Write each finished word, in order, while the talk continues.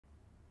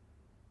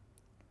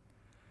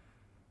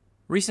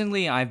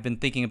Recently, I've been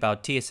thinking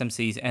about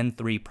TSMC's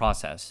N3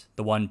 process,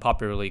 the one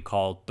popularly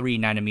called 3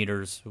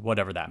 nanometers,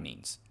 whatever that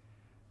means.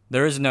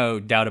 There is no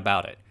doubt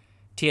about it.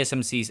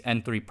 TSMC's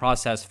N3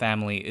 process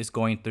family is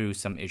going through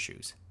some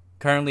issues.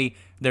 Currently,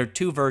 there are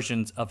two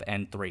versions of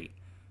N3.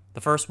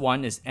 The first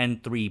one is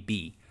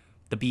N3B.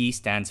 The B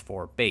stands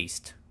for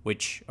based,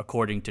 which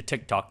according to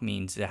TikTok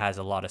means it has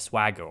a lot of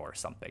swagger or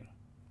something.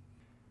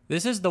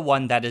 This is the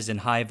one that is in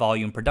high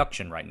volume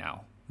production right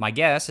now. My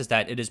guess is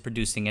that it is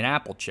producing an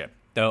Apple chip,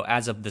 though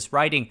as of this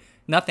writing,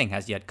 nothing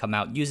has yet come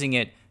out using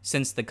it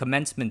since the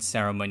commencement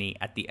ceremony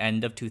at the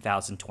end of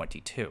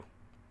 2022.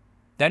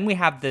 Then we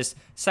have this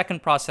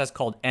second process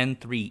called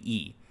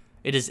N3E.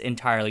 It is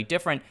entirely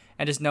different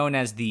and is known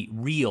as the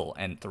real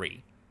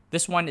N3.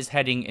 This one is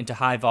heading into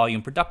high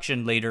volume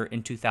production later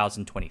in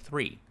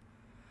 2023.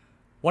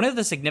 One of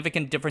the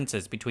significant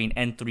differences between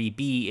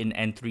N3B and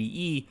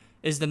N3E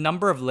is the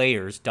number of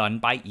layers done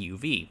by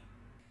EUV.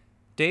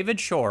 David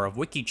Shore of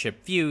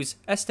WikiChip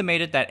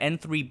estimated that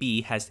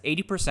N3B has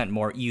 80%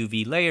 more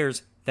EUV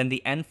layers than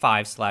the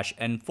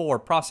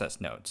N5/N4 process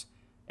nodes.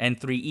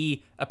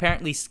 N3E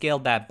apparently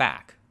scaled that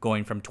back,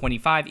 going from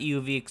 25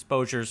 EUV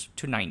exposures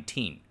to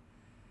 19.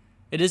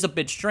 It is a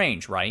bit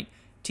strange, right?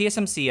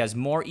 TSMC has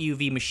more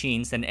EUV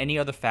machines than any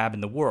other fab in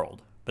the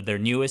world, but their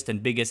newest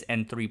and biggest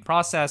N3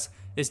 process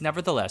is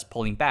nevertheless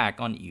pulling back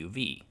on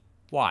EUV.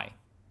 Why?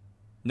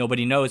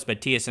 Nobody knows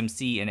but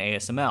TSMC and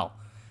ASML,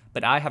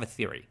 but I have a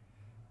theory.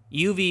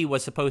 EUV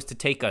was supposed to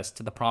take us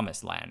to the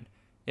promised land.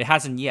 It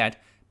hasn't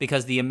yet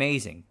because the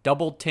amazing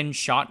double tin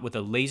shot with a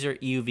laser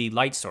EUV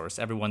light source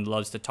everyone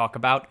loves to talk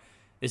about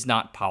is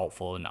not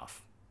powerful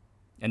enough.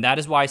 And that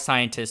is why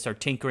scientists are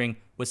tinkering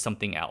with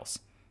something else.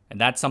 And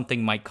that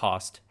something might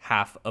cost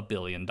 $500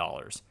 million.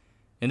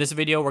 In this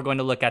video, we're going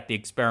to look at the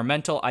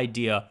experimental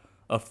idea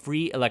of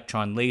free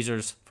electron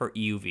lasers for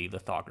EUV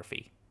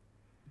lithography.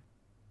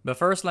 But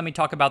first, let me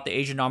talk about the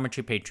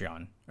Asianometry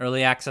Patreon.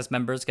 Early access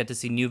members get to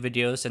see new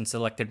videos and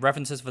selected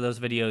references for those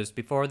videos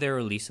before they're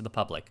released to the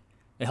public.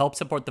 It helps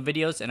support the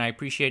videos, and I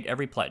appreciate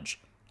every pledge.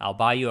 I'll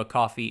buy you a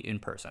coffee in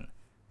person.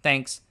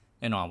 Thanks,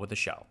 and on with the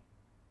show.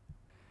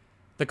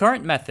 The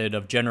current method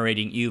of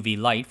generating EUV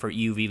light for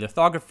EUV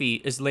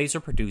lithography is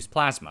laser-produced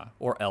plasma,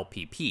 or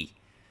LPP.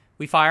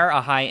 We fire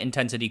a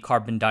high-intensity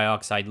carbon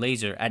dioxide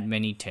laser at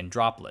many tin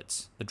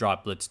droplets. The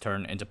droplets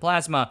turn into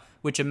plasma,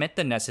 which emit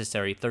the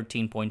necessary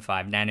 13.5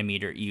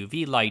 nanometer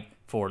EUV light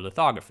for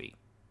lithography.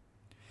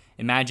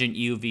 Imagine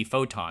EUV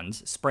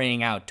photons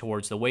spraying out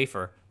towards the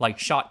wafer like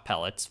shot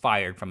pellets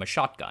fired from a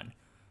shotgun.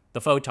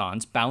 The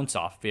photons bounce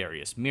off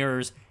various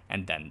mirrors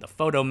and then the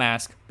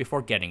photomask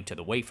before getting to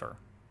the wafer.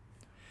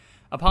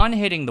 Upon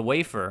hitting the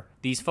wafer,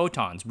 these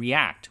photons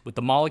react with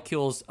the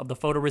molecules of the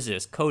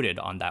photoresist coated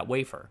on that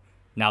wafer.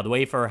 Now the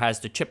wafer has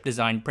the chip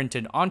design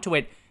printed onto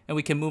it, and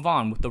we can move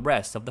on with the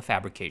rest of the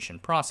fabrication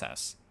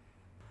process.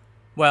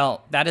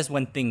 Well, that is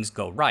when things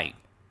go right.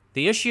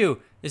 The issue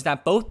is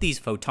that both these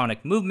photonic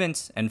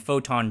movements and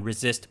photon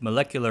resist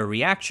molecular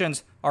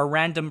reactions are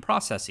random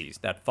processes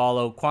that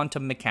follow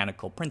quantum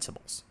mechanical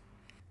principles.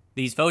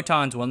 These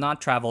photons will not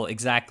travel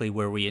exactly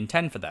where we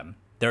intend for them.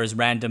 There is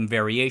random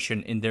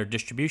variation in their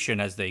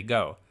distribution as they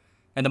go,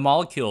 and the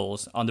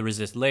molecules on the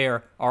resist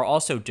layer are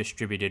also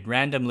distributed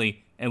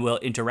randomly and will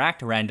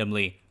interact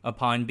randomly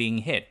upon being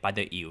hit by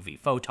the EUV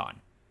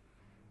photon.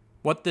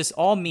 What this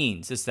all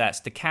means is that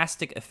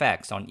stochastic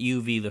effects on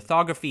EUV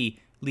lithography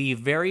leave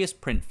various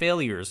print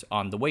failures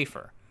on the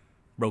wafer.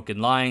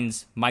 Broken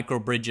lines,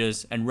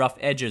 microbridges, and rough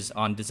edges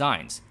on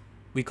designs.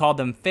 We call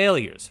them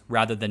failures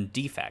rather than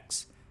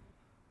defects.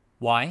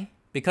 Why?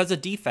 Because a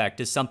defect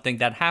is something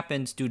that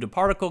happens due to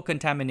particle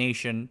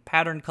contamination,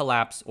 pattern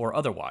collapse, or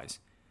otherwise.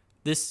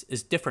 This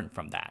is different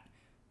from that.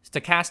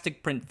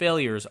 Stochastic print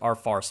failures are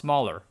far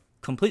smaller,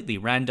 completely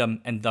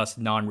random and thus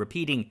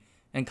non-repeating,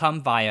 and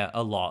come via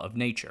a law of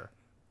nature.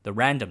 The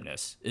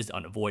randomness is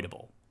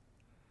unavoidable.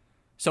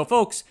 So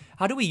folks,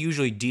 how do we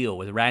usually deal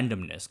with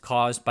randomness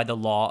caused by the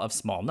law of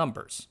small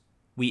numbers?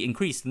 We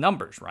increase the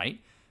numbers,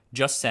 right?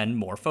 Just send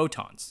more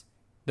photons.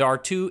 There are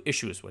two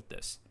issues with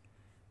this.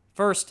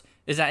 First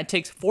is that it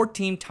takes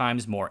 14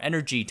 times more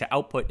energy to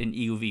output an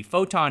EUV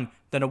photon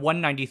than a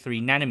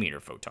 193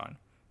 nanometer photon.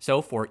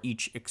 So for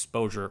each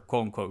exposure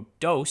quote-unquote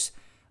dose,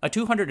 a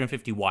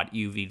 250 watt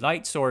EUV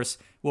light source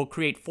will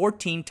create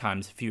 14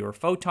 times fewer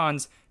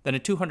photons than a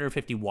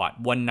 250 watt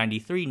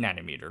 193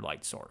 nanometer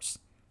light source.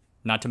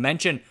 Not to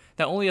mention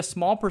that only a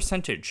small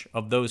percentage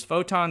of those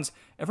photons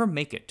ever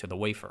make it to the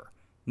wafer.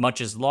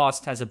 Much is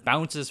lost as it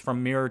bounces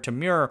from mirror to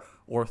mirror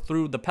or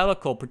through the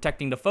pellicle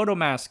protecting the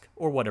photomask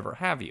or whatever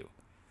have you.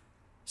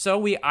 So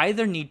we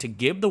either need to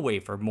give the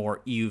wafer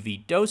more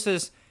EUV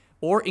doses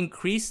or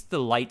increase the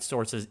light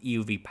source's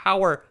EUV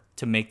power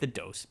to make the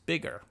dose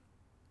bigger.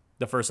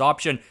 The first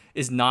option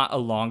is not a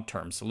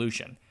long-term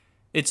solution.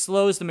 It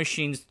slows the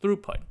machine's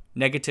throughput,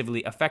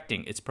 negatively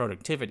affecting its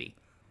productivity.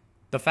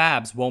 The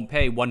fabs won't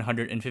pay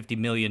 $150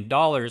 million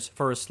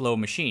for a slow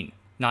machine,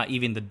 not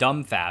even the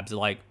dumb fabs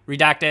like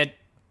redacted.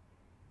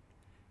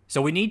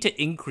 So we need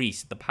to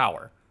increase the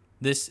power.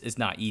 This is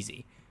not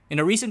easy. In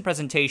a recent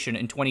presentation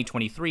in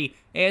 2023,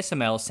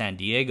 ASML San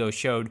Diego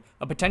showed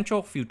a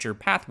potential future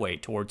pathway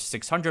towards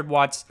 600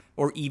 watts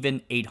or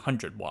even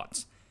 800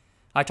 watts.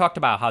 I talked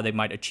about how they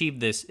might achieve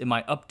this in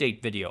my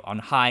update video on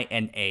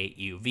high-NA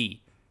EUV.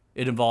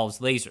 It involves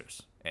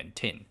lasers and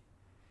tin.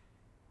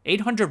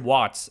 800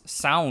 watts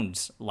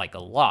sounds like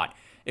a lot,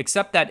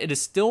 except that it is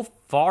still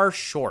far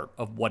short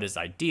of what is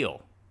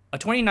ideal. A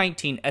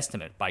 2019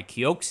 estimate by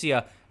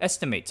Kioxia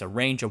estimates a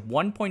range of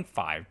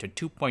 1.5 to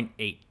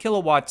 2.8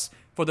 kilowatts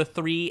for the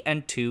 3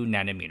 and 2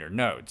 nanometer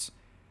nodes.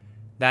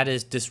 That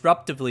is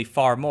disruptively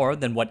far more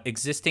than what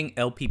existing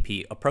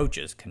LPP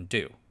approaches can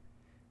do.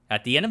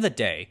 At the end of the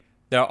day,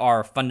 there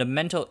are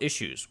fundamental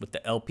issues with the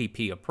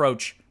LPP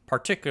approach,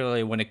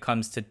 particularly when it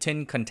comes to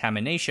tin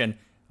contamination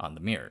on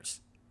the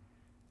mirrors.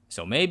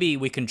 So maybe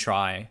we can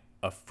try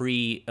a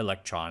free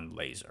electron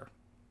laser.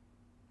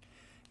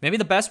 Maybe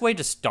the best way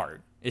to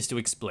start is to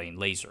explain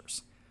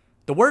lasers.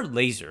 The word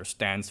laser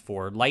stands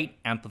for light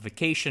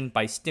amplification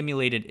by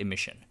stimulated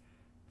emission.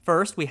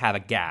 First, we have a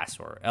gas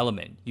or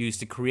element used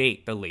to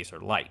create the laser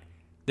light.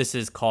 This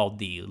is called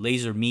the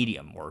laser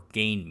medium or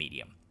gain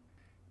medium.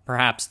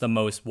 Perhaps the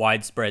most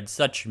widespread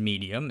such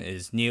medium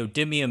is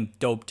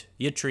neodymium-doped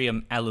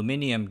yttrium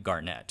aluminium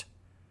garnet.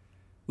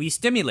 We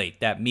stimulate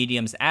that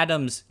medium's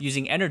atoms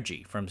using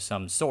energy from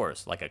some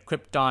source like a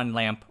krypton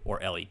lamp or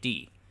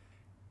LED.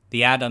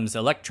 The atom's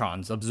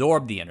electrons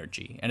absorb the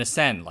energy and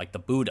ascend like the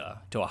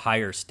Buddha to a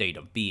higher state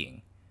of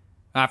being,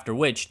 after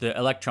which the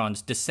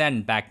electrons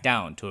descend back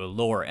down to a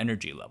lower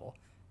energy level.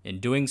 In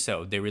doing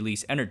so, they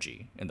release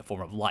energy in the form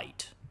of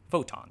light,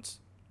 photons.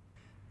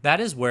 That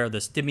is where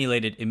the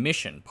stimulated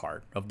emission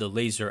part of the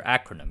laser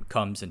acronym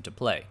comes into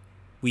play.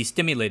 We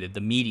stimulated the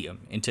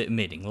medium into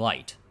emitting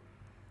light.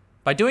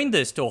 By doing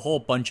this to a whole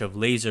bunch of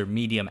laser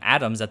medium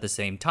atoms at the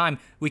same time,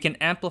 we can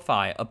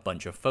amplify a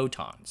bunch of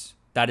photons.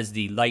 That is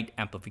the light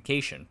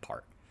amplification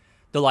part.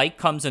 The light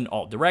comes in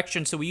all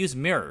directions, so we use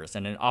mirrors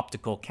and an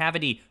optical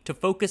cavity to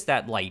focus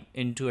that light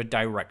into a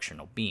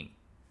directional beam.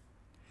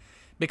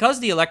 Because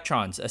the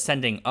electrons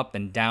ascending up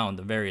and down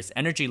the various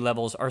energy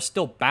levels are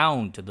still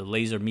bound to the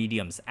laser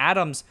medium's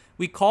atoms,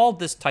 we call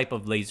this type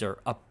of laser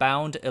a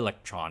bound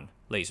electron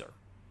laser.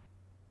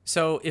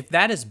 So if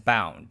that is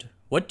bound,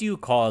 what do you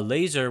call a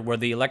laser where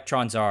the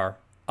electrons are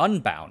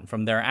unbound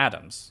from their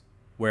atoms,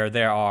 where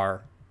they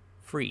are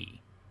free?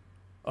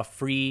 A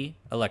free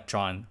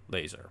electron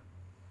laser.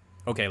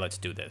 Okay, let's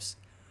do this.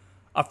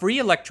 A free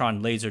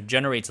electron laser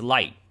generates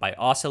light by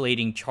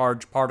oscillating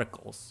charged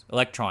particles,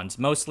 electrons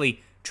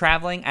mostly,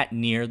 traveling at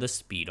near the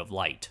speed of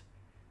light.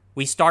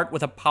 We start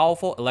with a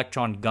powerful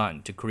electron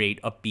gun to create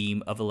a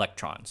beam of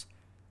electrons.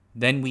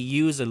 Then we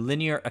use a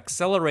linear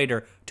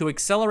accelerator to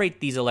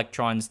accelerate these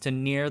electrons to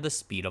near the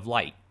speed of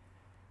light.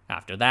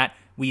 After that,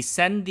 we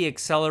send the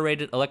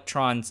accelerated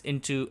electrons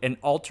into an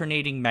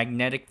alternating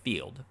magnetic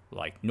field,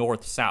 like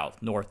north-south,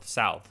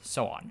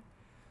 so on.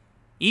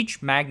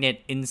 Each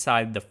magnet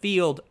inside the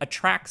field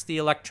attracts the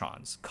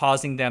electrons,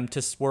 causing them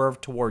to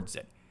swerve towards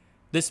it.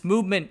 This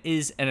movement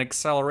is an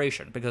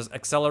acceleration, because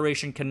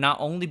acceleration can not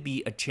only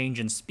be a change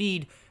in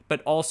speed,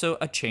 but also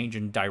a change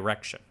in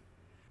direction.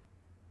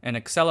 An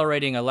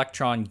accelerating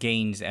electron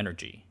gains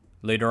energy.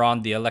 Later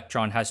on, the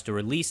electron has to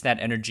release that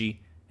energy,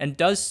 and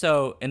does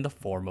so in the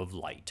form of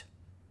light.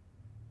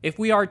 If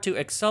we are to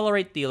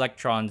accelerate the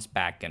electrons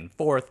back and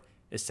forth,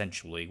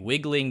 essentially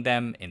wiggling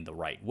them in the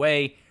right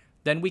way,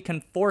 then we can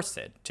force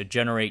it to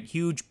generate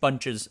huge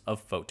bunches of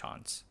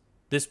photons.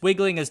 This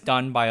wiggling is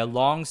done by a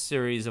long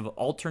series of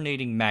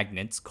alternating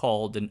magnets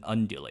called an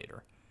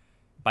undulator.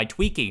 By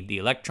tweaking the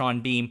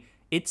electron beam,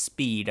 its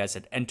speed as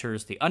it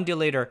enters the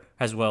undulator,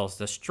 as well as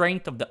the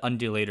strength of the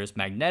undulator's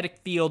magnetic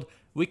field,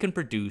 we can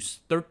produce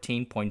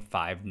 13.5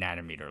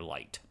 nanometer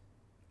light.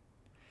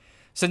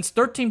 Since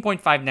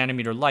 13.5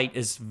 nanometer light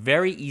is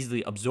very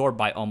easily absorbed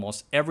by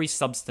almost every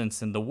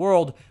substance in the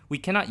world, we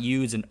cannot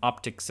use an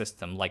optic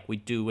system like we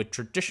do with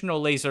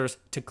traditional lasers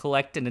to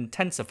collect and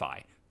intensify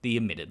the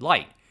emitted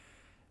light.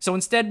 So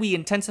instead, we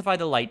intensify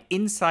the light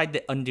inside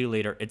the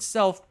undulator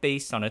itself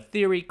based on a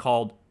theory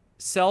called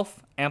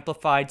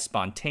self-amplified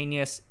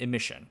spontaneous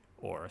emission,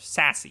 or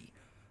SASE.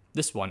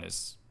 This one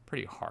is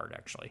pretty hard,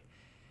 actually.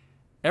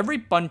 Every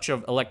bunch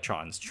of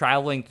electrons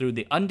traveling through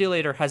the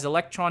undulator has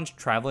electrons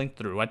traveling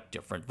through at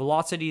different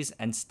velocities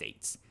and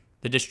states.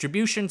 The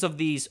distributions of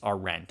these are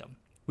random.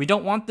 We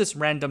don't want this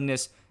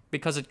randomness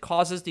because it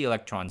causes the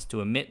electrons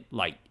to emit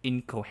light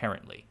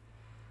incoherently.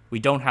 We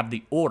don't have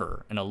the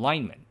order and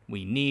alignment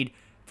we need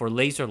for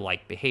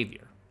laser-like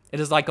behavior. It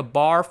is like a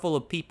bar full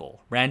of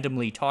people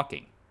randomly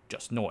talking,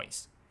 just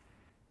noise.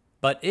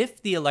 But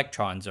if the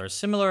electrons are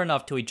similar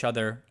enough to each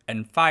other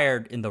and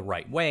fired in the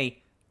right way,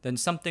 then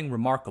something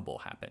remarkable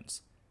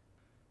happens.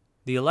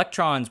 The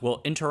electrons will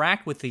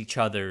interact with each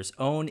other's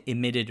own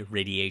emitted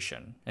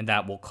radiation, and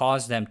that will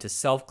cause them to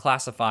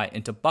self-classify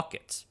into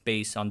buckets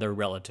based on their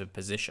relative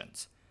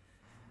positions.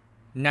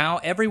 Now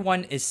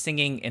everyone is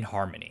singing in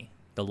harmony.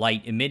 The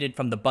light emitted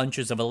from the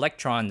bunches of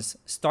electrons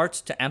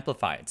starts to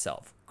amplify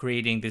itself,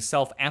 creating the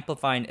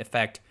self-amplifying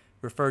effect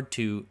referred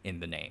to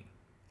in the name.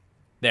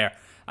 There,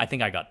 I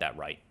think I got that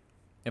right.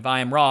 If I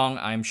am wrong,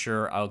 I'm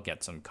sure I'll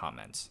get some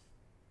comments.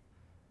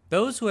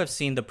 Those who have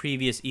seen the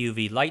previous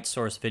EUV light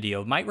source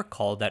video might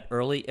recall that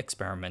early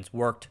experiments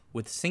worked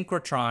with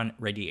synchrotron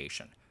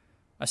radiation.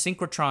 A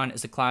synchrotron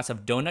is a class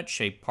of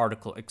donut-shaped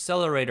particle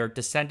accelerator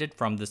descended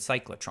from the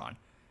cyclotron.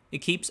 It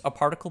keeps a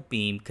particle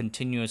beam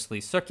continuously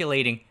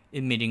circulating,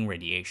 emitting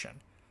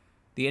radiation.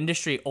 The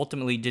industry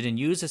ultimately didn't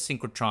use a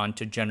synchrotron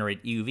to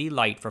generate EUV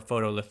light for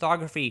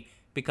photolithography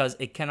because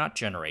it cannot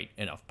generate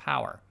enough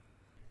power.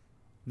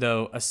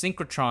 Though a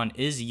synchrotron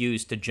is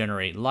used to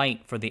generate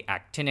light for the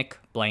actinic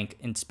blank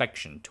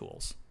inspection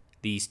tools.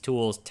 These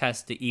tools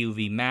test the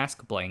EUV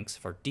mask blanks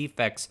for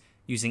defects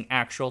using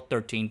actual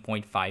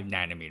 13.5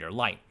 nanometer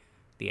light,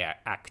 the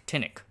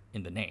actinic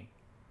in the name.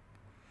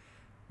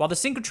 While the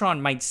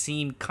synchrotron might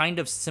seem kind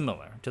of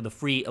similar to the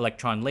free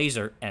electron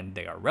laser, and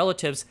they are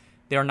relatives,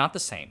 they are not the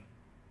same.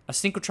 A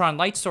synchrotron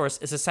light source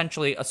is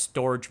essentially a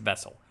storage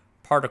vessel,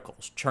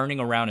 particles churning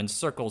around in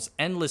circles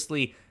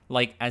endlessly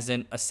like as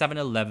in a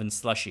 7-Eleven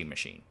slushy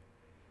machine.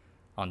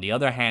 On the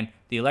other hand,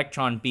 the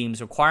electron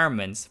beam's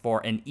requirements for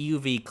an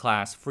EUV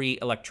class free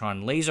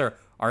electron laser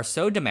are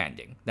so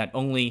demanding that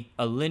only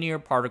a linear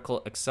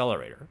particle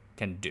accelerator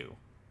can do.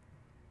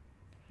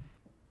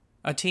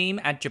 A team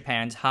at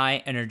Japan's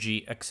High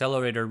Energy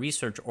Accelerator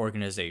Research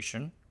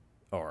Organization,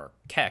 or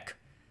KEC,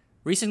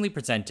 recently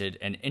presented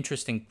an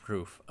interesting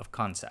proof of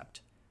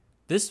concept.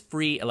 This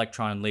free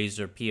electron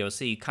laser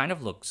POC kind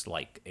of looks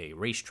like a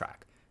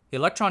racetrack. The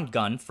electron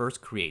gun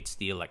first creates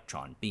the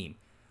electron beam.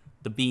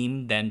 The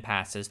beam then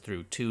passes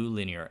through two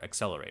linear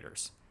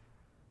accelerators.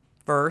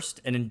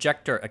 First, an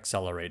injector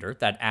accelerator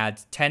that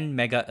adds 10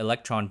 mega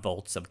electron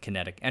volts of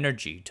kinetic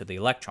energy to the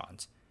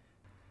electrons.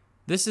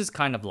 This is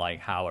kind of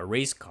like how a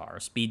race car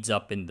speeds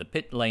up in the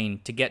pit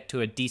lane to get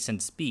to a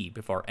decent speed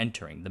before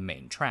entering the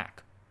main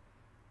track.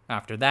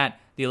 After that,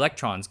 the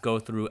electrons go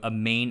through a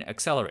main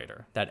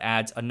accelerator that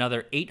adds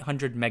another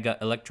 800 mega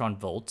electron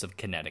volts of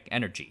kinetic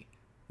energy.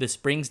 This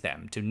brings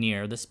them to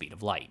near the speed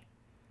of light.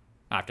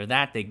 After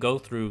that, they go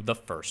through the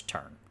first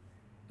turn.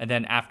 And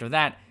then after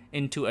that,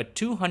 into a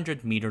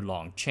 200-meter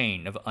long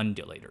chain of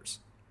undulators.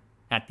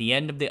 At the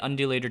end of the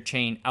undulator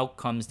chain, out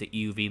comes the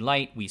EUV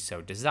light we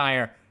so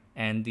desire,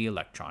 and the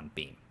electron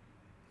beam.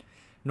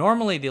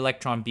 Normally, the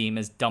electron beam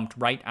is dumped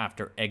right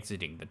after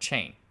exiting the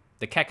chain.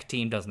 The KEC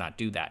team does not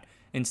do that.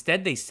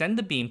 Instead, they send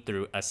the beam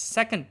through a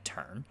second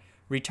turn,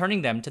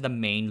 returning them to the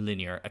main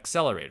linear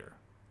accelerator.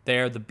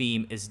 There, the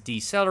beam is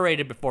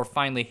decelerated before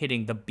finally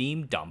hitting the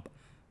beam dump,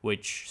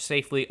 which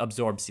safely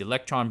absorbs the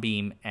electron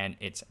beam and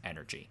its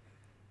energy.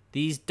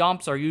 These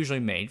dumps are usually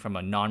made from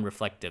a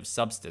non-reflective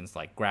substance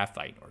like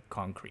graphite or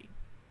concrete.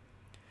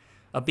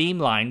 A beam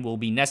line will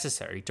be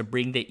necessary to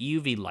bring the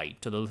EUV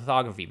light to the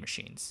lithography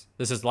machines.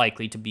 This is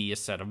likely to be a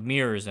set of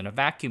mirrors in a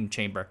vacuum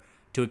chamber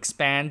to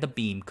expand the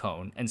beam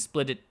cone and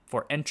split it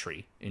for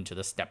entry into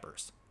the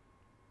steppers.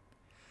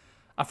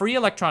 A free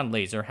electron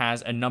laser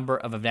has a number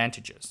of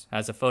advantages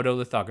as a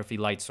photolithography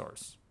light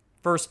source.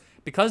 First,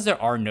 because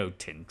there are no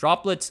tin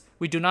droplets,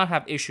 we do not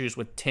have issues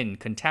with tin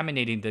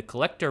contaminating the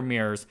collector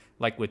mirrors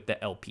like with the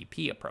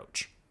LPP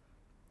approach.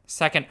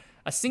 Second,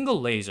 a single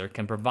laser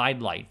can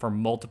provide light for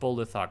multiple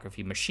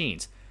lithography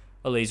machines.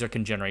 A laser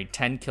can generate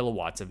 10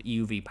 kilowatts of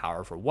EUV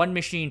power for one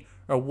machine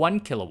or 1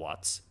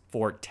 kilowatts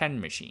for 10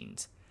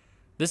 machines.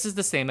 This is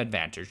the same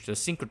advantage the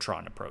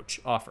synchrotron approach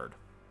offered.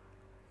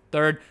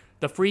 Third,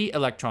 the free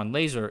electron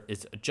laser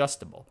is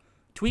adjustable.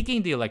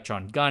 Tweaking the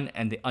electron gun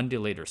and the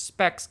undulator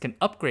specs can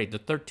upgrade the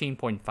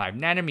 13.5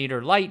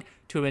 nanometer light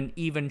to an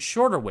even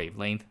shorter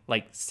wavelength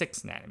like 6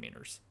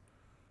 nanometers.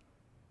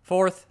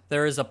 Fourth,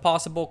 there is a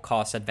possible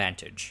cost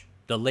advantage.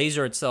 The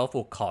laser itself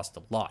will cost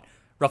a lot,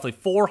 roughly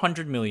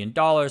 $400 million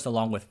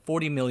along with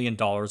 $40 million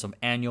of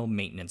annual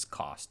maintenance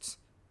costs.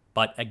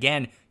 But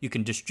again, you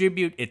can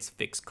distribute its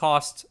fixed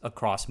costs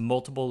across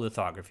multiple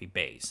lithography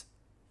bays.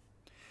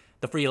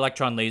 The free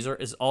electron laser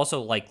is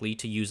also likely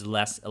to use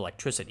less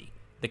electricity.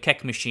 The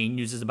KEC machine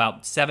uses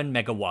about 7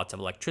 megawatts of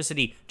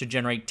electricity to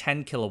generate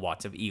 10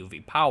 kilowatts of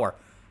EUV power,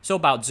 so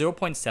about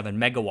 0.7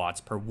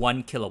 megawatts per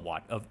 1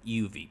 kilowatt of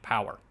EUV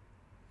power.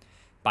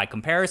 By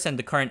comparison,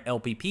 the current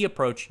LPP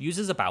approach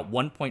uses about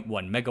 1.1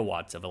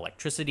 megawatts of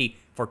electricity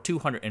for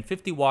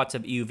 250 watts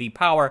of EUV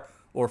power,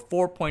 or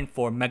 4.4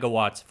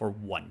 megawatts for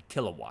 1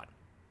 kilowatt.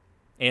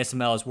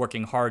 ASML is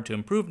working hard to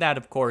improve that,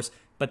 of course,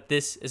 but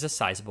this is a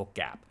sizable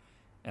gap,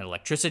 and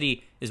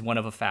electricity is one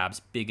of a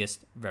fab's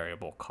biggest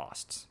variable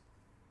costs.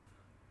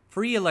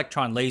 Free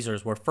electron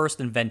lasers were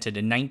first invented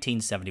in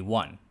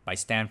 1971 by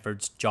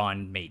Stanford's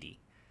John Mady.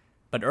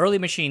 But early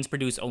machines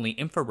produced only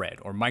infrared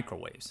or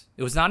microwaves.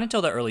 It was not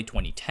until the early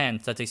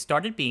 2010s that they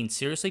started being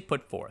seriously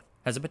put forth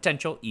as a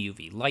potential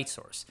EUV light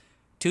source,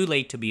 too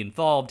late to be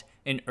involved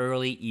in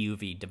early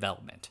EUV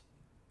development.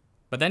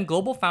 But then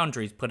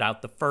GlobalFoundries put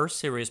out the first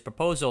serious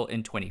proposal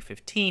in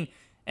 2015,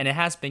 and it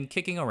has been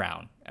kicking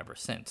around ever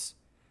since.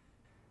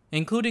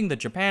 Including the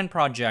Japan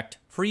project,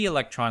 free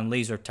electron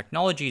laser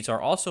technologies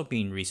are also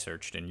being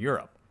researched in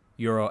Europe,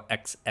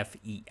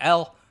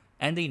 EuroXFEL,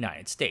 and the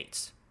United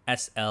States,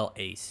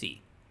 SLAC.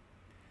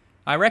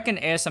 I reckon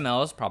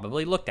ASMLs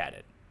probably looked at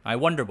it. I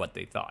wonder what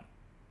they thought.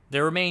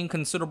 There remain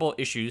considerable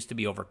issues to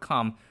be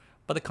overcome,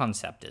 but the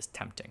concept is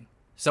tempting.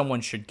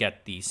 Someone should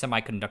get the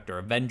Semiconductor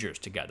Avengers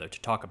together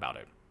to talk about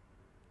it.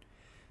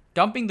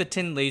 Dumping the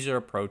tin laser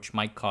approach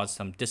might cause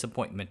some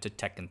disappointment to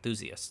tech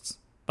enthusiasts,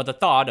 but the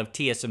thought of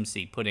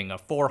TSMC putting a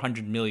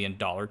 $400 million,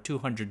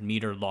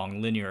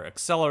 200-meter-long linear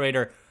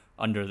accelerator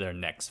under their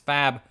next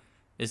fab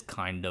is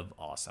kind of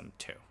awesome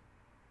too.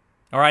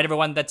 Alright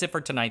everyone, that's it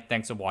for tonight.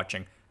 Thanks for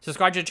watching.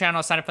 Subscribe to the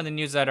channel, sign up for the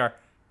newsletter,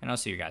 and I'll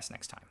see you guys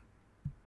next time.